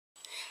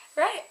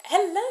Right,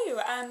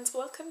 hello and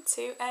welcome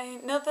to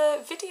another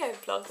video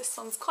blog. This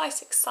one's quite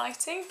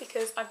exciting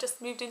because I've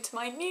just moved into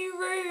my new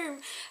room.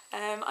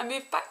 I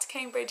moved back to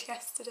Cambridge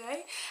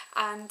yesterday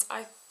and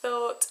I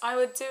thought I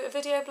would do a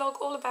video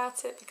blog all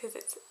about it because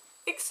it's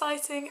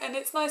exciting and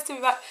it's nice to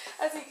be back.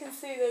 As you can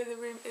see though,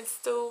 the room is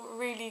still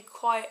really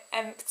quite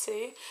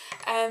empty,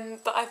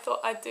 but I thought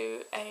I'd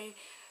do a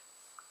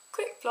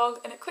quick vlog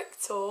and a quick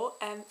tour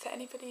for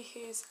anybody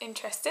who's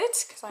interested,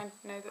 because I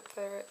know that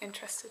there are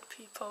interested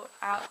people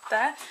out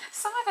there.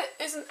 Some of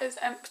it isn't as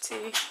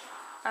empty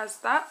as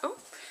that. Oh,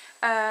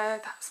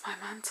 that's my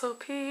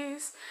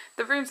mantelpiece.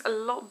 The room's a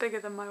lot bigger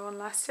than my one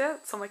last year.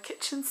 It's all my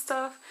kitchen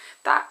stuff.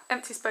 That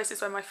empty space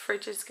is where my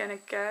fridge is going to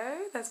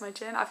go. There's my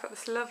gin. I've got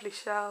this lovely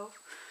shelf,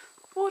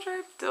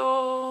 wardrobe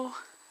door,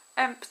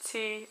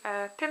 empty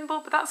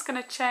pinball, but that's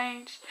going to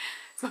change.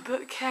 My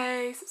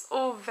bookcase, it's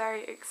all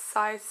very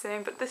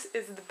exciting, but this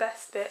is the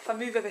best bit. If I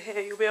move over here,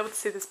 you'll be able to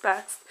see this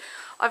best.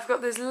 I've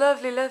got this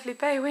lovely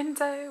bay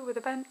window with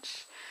a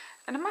bench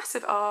and a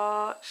massive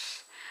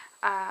arch,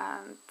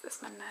 and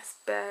there's my nice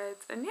bed,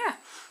 and yeah,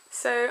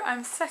 so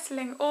I'm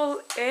settling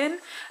all in.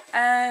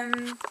 At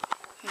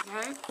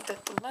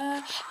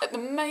the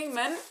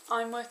moment,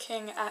 I'm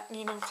working at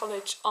Newnham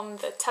College on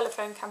the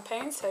telephone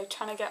campaign, so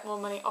trying to get more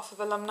money off of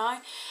alumni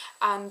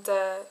and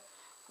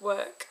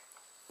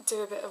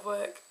do a bit of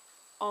work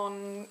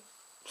on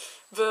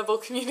verbal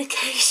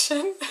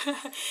communication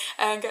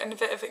and getting a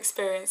bit of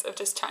experience of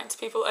just chatting to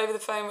people over the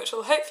phone, which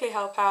will hopefully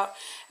help out,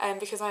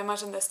 because I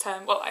imagine this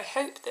term, well, I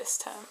hope this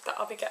term, that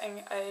I'll be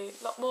getting a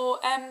lot more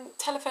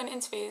telephone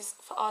interviews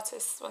for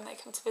artists when they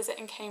come to visit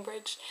in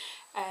Cambridge,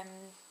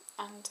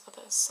 and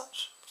other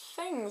such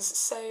things.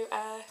 So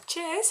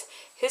cheers,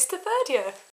 here's to third year.